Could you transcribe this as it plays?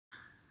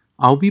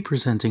I'll be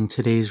presenting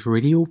today's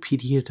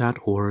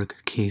Radiopedia.org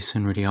case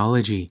in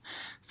radiology,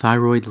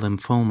 thyroid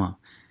lymphoma.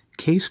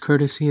 Case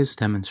courtesy is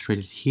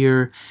demonstrated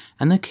here,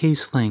 and the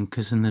case link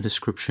is in the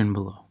description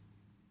below.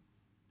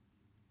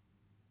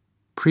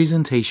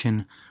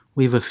 Presentation: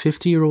 we have a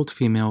 50-year-old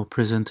female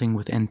presenting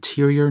with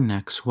anterior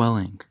neck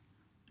swelling.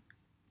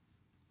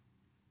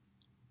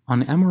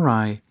 On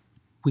MRI,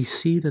 we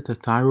see that the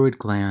thyroid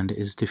gland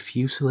is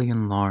diffusely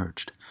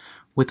enlarged,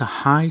 with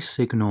a high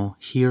signal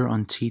here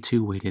on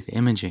T2 weighted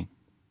imaging.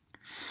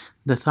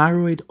 The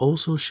thyroid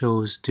also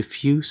shows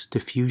diffuse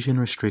diffusion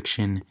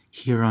restriction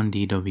here on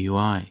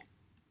DWI.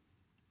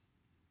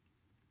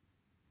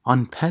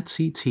 On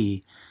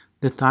PET-CT,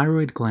 the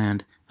thyroid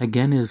gland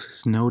again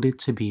is noted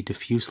to be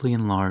diffusely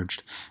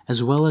enlarged,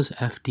 as well as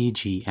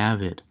FDG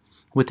avid,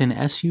 with an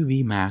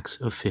SUV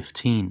max of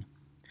 15.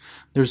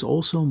 There's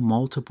also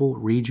multiple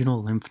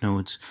regional lymph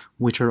nodes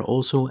which are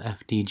also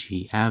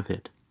FDG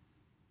avid.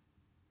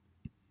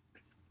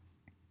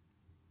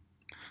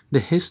 The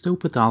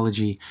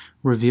histopathology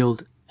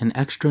revealed an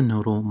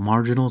extranodal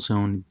marginal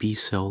zone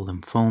B-cell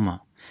lymphoma.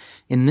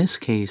 In this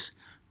case,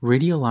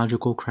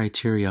 radiological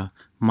criteria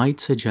might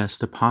suggest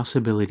the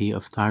possibility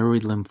of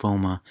thyroid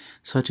lymphoma,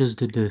 such as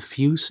the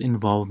diffuse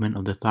involvement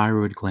of the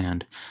thyroid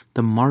gland,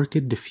 the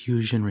marked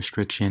diffusion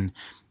restriction,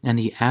 and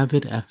the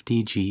avid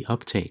FDG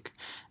uptake,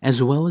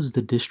 as well as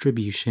the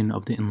distribution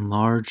of the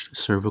enlarged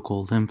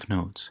cervical lymph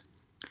nodes.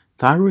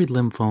 Thyroid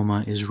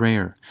lymphoma is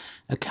rare,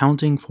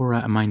 accounting for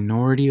a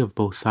minority of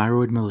both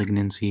thyroid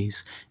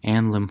malignancies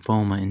and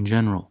lymphoma in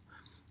general.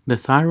 The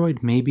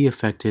thyroid may be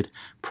affected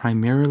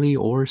primarily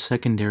or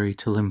secondary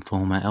to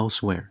lymphoma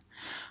elsewhere.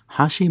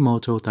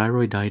 Hashimoto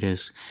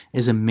thyroiditis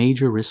is a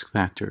major risk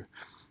factor,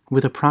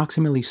 with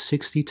approximately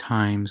 60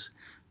 times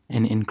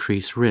an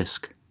increased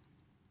risk.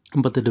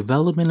 But the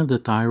development of the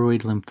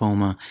thyroid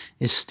lymphoma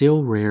is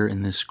still rare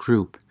in this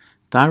group.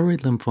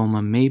 Thyroid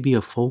lymphoma may be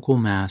a focal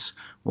mass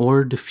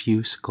or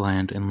diffuse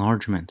gland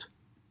enlargement.